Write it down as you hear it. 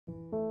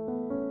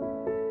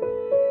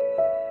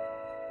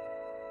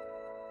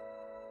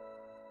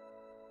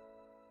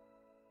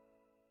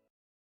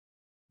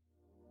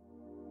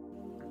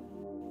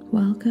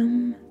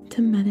Welcome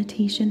to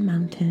Meditation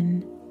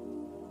Mountain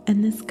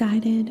and this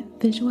guided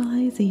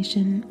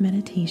visualization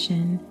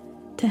meditation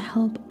to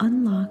help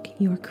unlock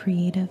your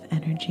creative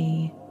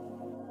energy.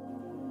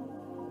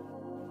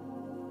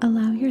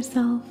 Allow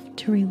yourself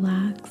to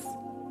relax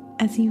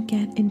as you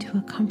get into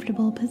a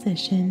comfortable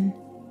position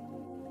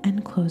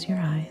and close your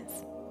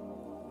eyes.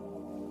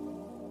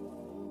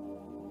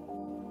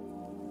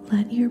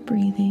 Let your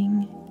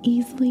breathing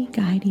easily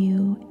guide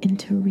you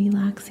into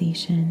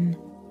relaxation.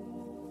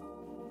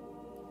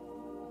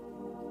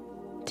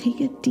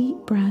 Take a deep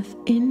breath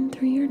in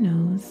through your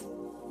nose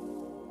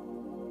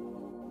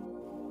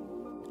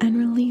and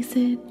release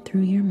it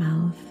through your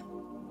mouth.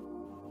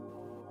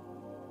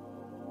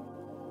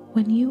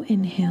 When you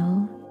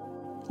inhale,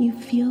 you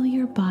feel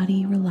your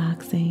body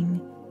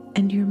relaxing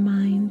and your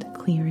mind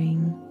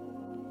clearing.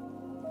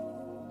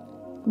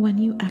 When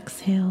you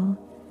exhale,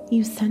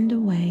 you send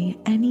away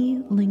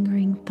any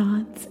lingering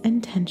thoughts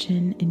and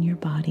tension in your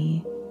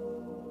body.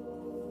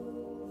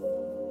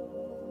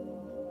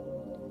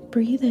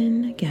 Breathe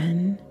in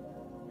again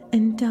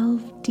and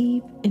delve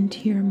deep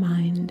into your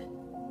mind,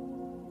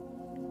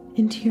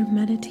 into your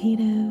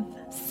meditative,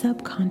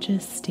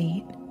 subconscious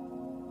state.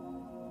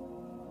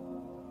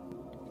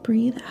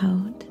 Breathe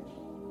out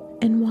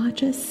and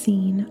watch a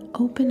scene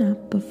open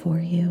up before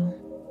you.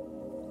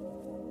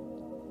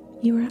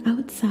 You are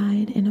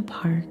outside in a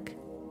park.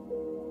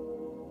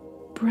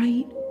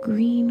 Bright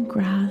green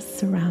grass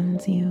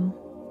surrounds you.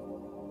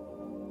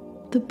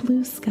 The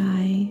blue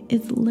sky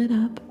is lit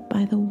up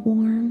by the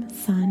warm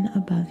sun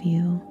above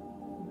you.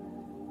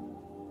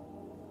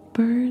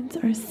 Birds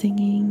are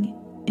singing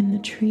in the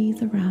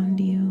trees around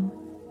you.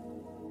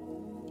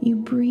 You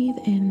breathe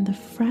in the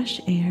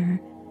fresh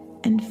air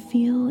and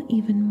feel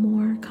even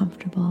more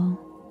comfortable.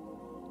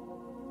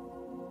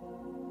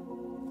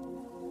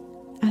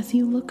 As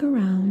you look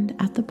around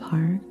at the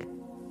park,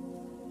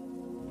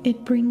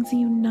 it brings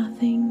you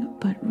nothing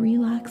but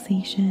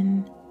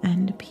relaxation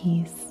and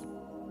peace.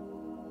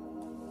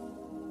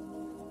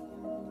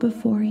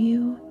 Before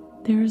you,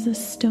 there is a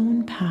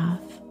stone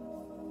path.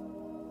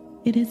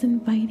 It is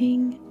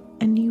inviting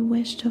and you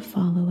wish to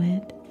follow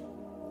it.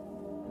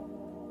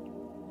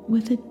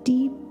 With a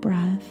deep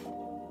breath,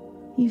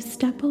 you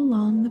step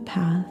along the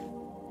path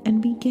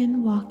and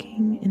begin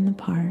walking in the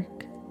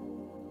park.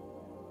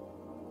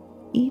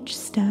 Each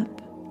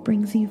step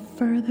brings you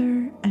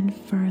further and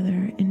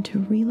further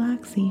into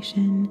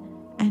relaxation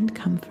and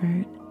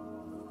comfort.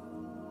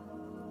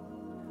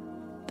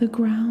 The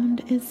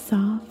ground is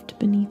soft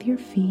beneath your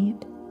feet,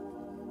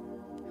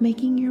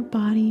 making your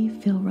body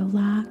feel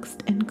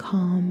relaxed and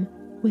calm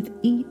with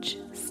each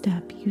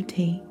step you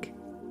take.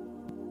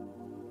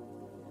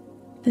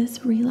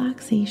 This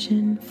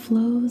relaxation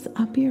flows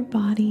up your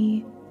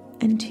body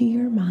and to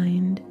your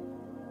mind,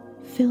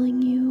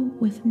 filling you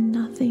with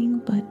nothing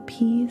but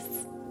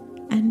peace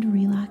and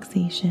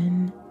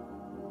relaxation.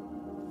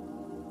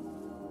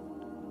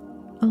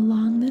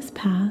 Along this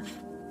path,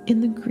 in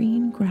the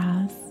green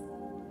grass,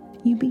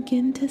 you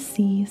begin to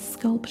see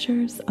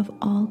sculptures of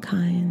all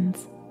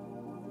kinds.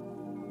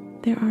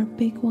 There are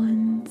big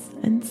ones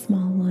and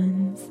small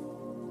ones,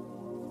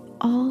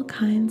 all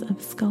kinds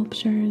of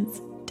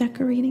sculptures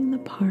decorating the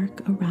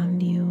park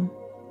around you.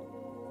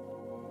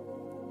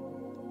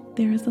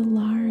 There is a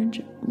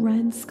large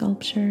red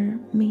sculpture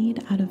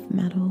made out of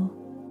metal.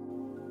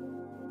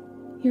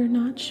 You're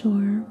not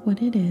sure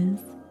what it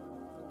is,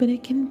 but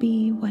it can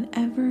be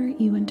whatever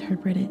you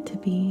interpret it to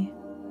be.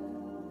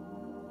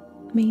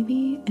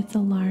 Maybe it's a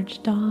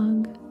large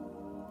dog,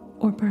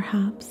 or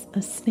perhaps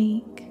a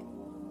snake.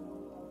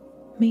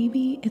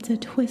 Maybe it's a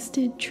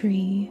twisted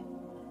tree,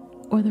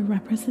 or the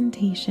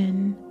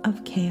representation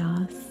of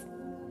chaos.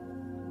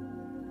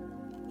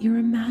 Your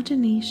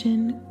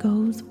imagination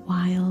goes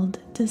wild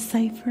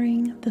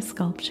deciphering the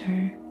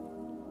sculpture.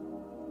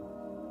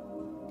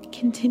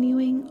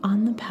 Continuing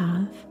on the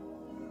path,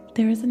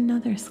 there is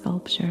another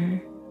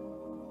sculpture.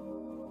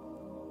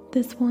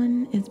 This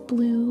one is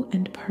blue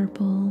and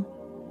purple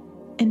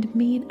and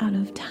made out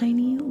of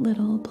tiny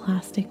little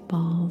plastic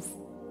balls.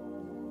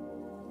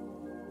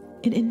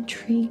 It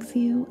intrigues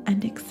you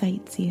and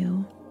excites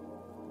you.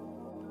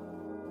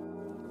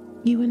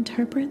 You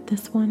interpret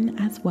this one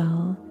as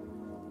well,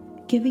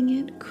 giving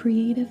it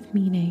creative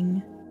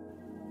meaning.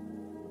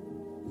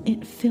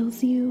 It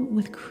fills you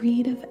with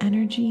creative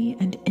energy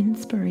and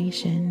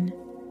inspiration.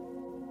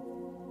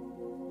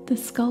 The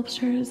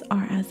sculptures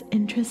are as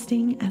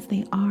interesting as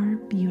they are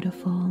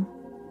beautiful.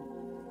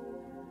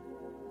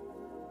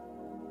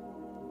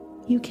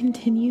 You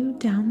continue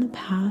down the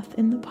path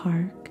in the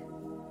park,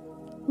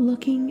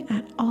 looking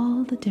at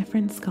all the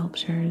different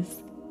sculptures,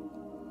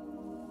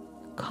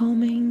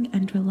 calming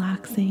and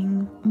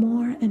relaxing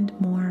more and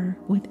more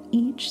with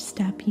each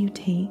step you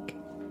take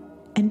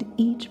and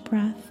each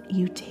breath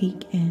you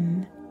take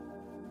in.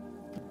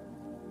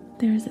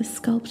 There is a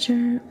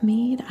sculpture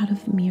made out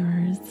of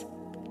mirrors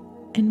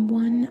and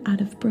one out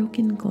of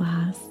broken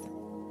glass.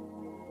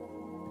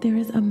 There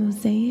is a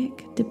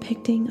mosaic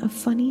depicting a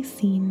funny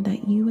scene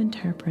that you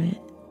interpret.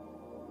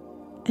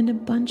 and a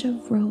bunch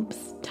of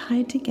ropes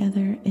tied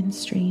together in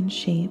strange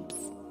shapes.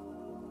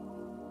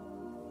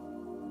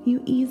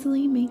 You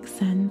easily make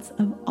sense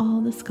of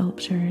all the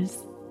sculptures.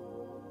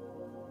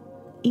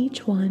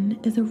 Each one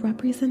is a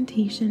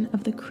representation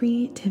of the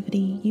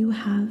creativity you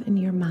have in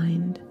your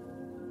mind.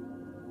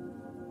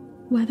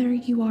 Whether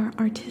you are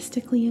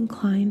artistically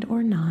inclined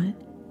or not,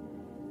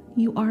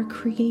 you are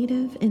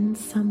creative in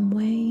some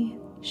way,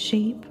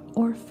 shape,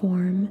 or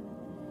form,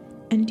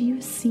 and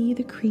you see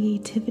the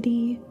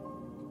creativity,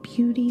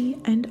 beauty,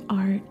 and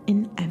art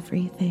in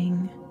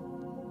everything.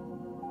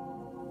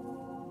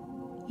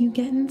 You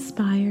get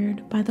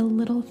inspired by the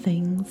little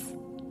things.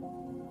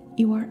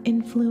 You are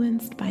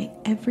influenced by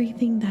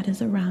everything that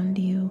is around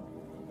you,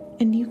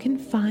 and you can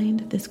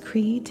find this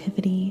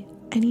creativity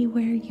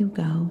anywhere you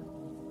go.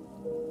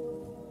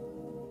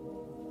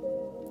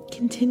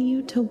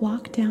 Continue to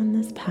walk down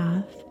this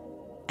path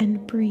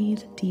and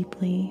breathe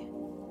deeply,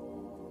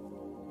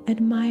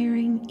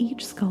 admiring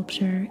each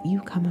sculpture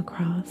you come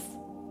across.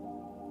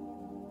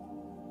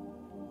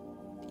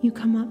 You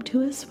come up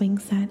to a swing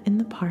set in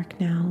the park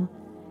now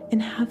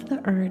and have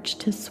the urge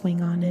to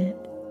swing on it.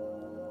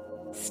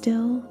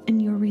 Still in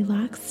your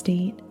relaxed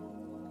state,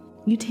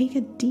 you take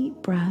a deep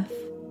breath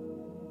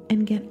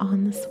and get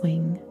on the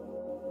swing.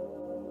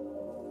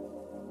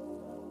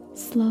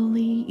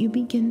 Slowly, you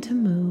begin to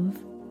move,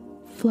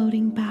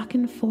 floating back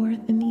and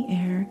forth in the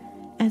air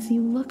as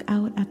you look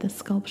out at the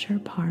sculpture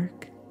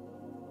park.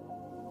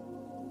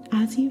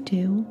 As you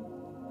do,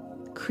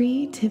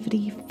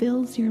 creativity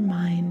fills your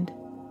mind.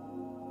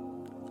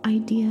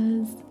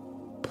 Ideas,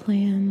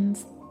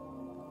 plans,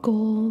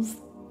 goals,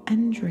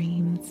 and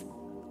dreams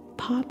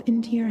pop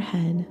into your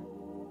head.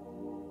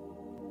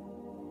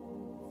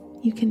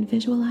 You can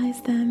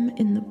visualize them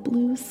in the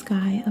blue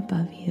sky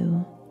above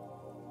you.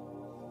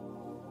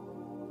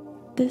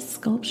 This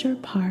sculpture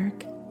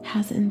park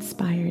has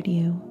inspired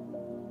you,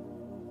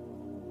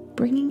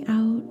 bringing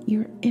out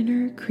your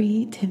inner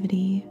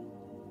creativity.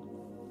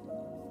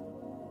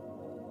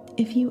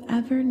 If you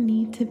ever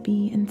need to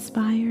be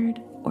inspired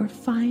or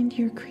find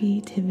your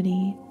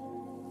creativity,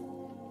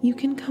 you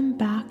can come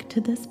back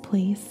to this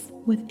place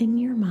within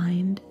your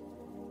mind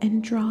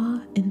and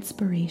draw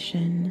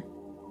inspiration.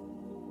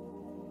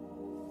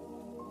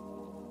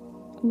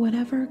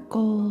 Whatever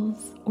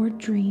goals or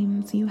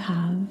dreams you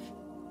have,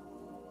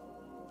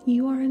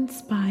 you are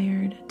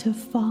inspired to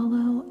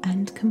follow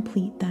and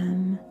complete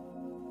them.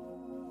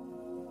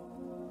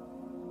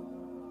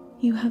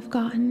 You have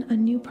gotten a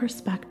new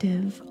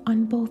perspective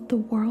on both the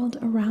world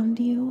around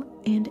you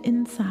and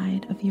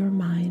inside of your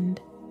mind.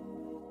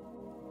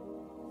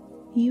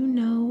 You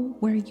know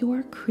where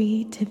your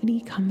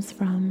creativity comes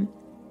from,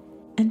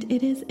 and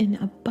it is in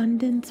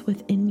abundance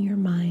within your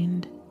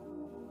mind.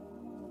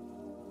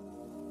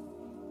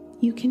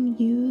 You can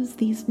use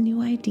these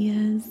new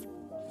ideas,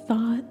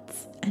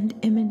 thoughts, and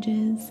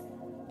images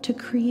to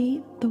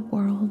create the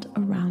world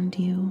around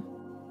you.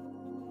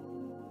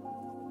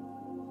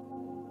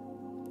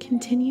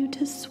 Continue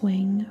to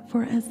swing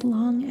for as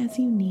long as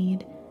you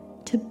need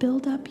to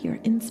build up your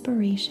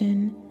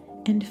inspiration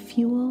and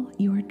fuel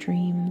your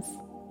dreams.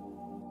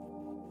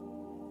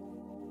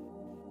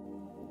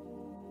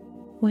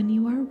 When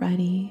you are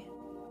ready,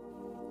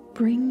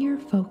 bring your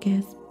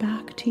focus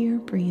back to your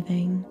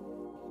breathing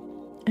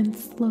and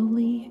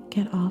slowly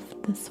get off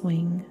the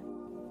swing.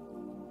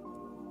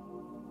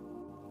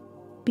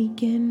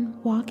 Begin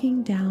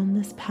walking down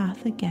this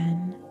path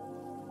again,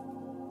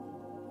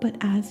 but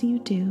as you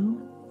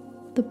do,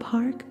 the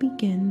park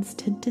begins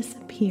to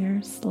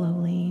disappear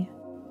slowly.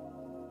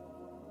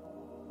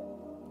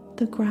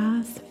 The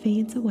grass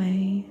fades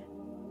away,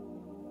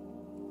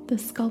 the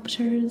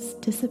sculptures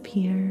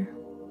disappear,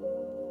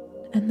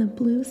 and the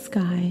blue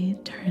sky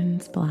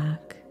turns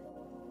black.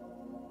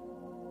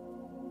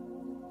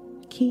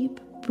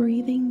 Keep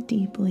breathing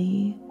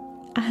deeply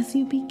as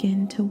you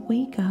begin to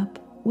wake up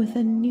with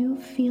a new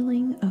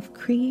feeling of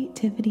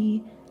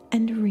creativity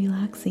and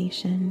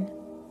relaxation.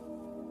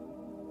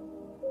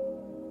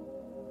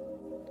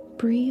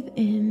 Breathe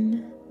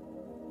in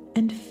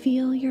and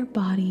feel your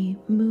body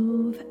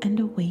move and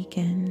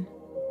awaken.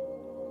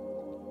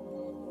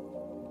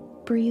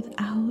 Breathe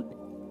out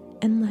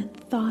and let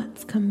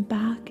thoughts come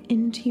back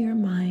into your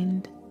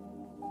mind.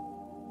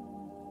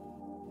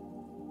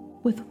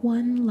 With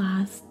one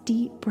last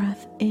deep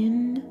breath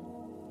in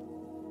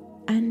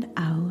and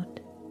out,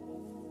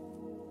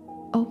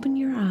 open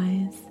your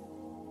eyes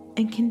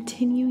and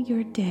continue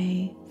your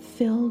day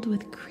filled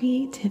with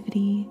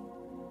creativity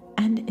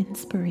and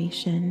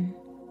inspiration.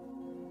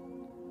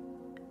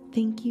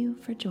 Thank you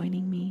for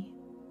joining me.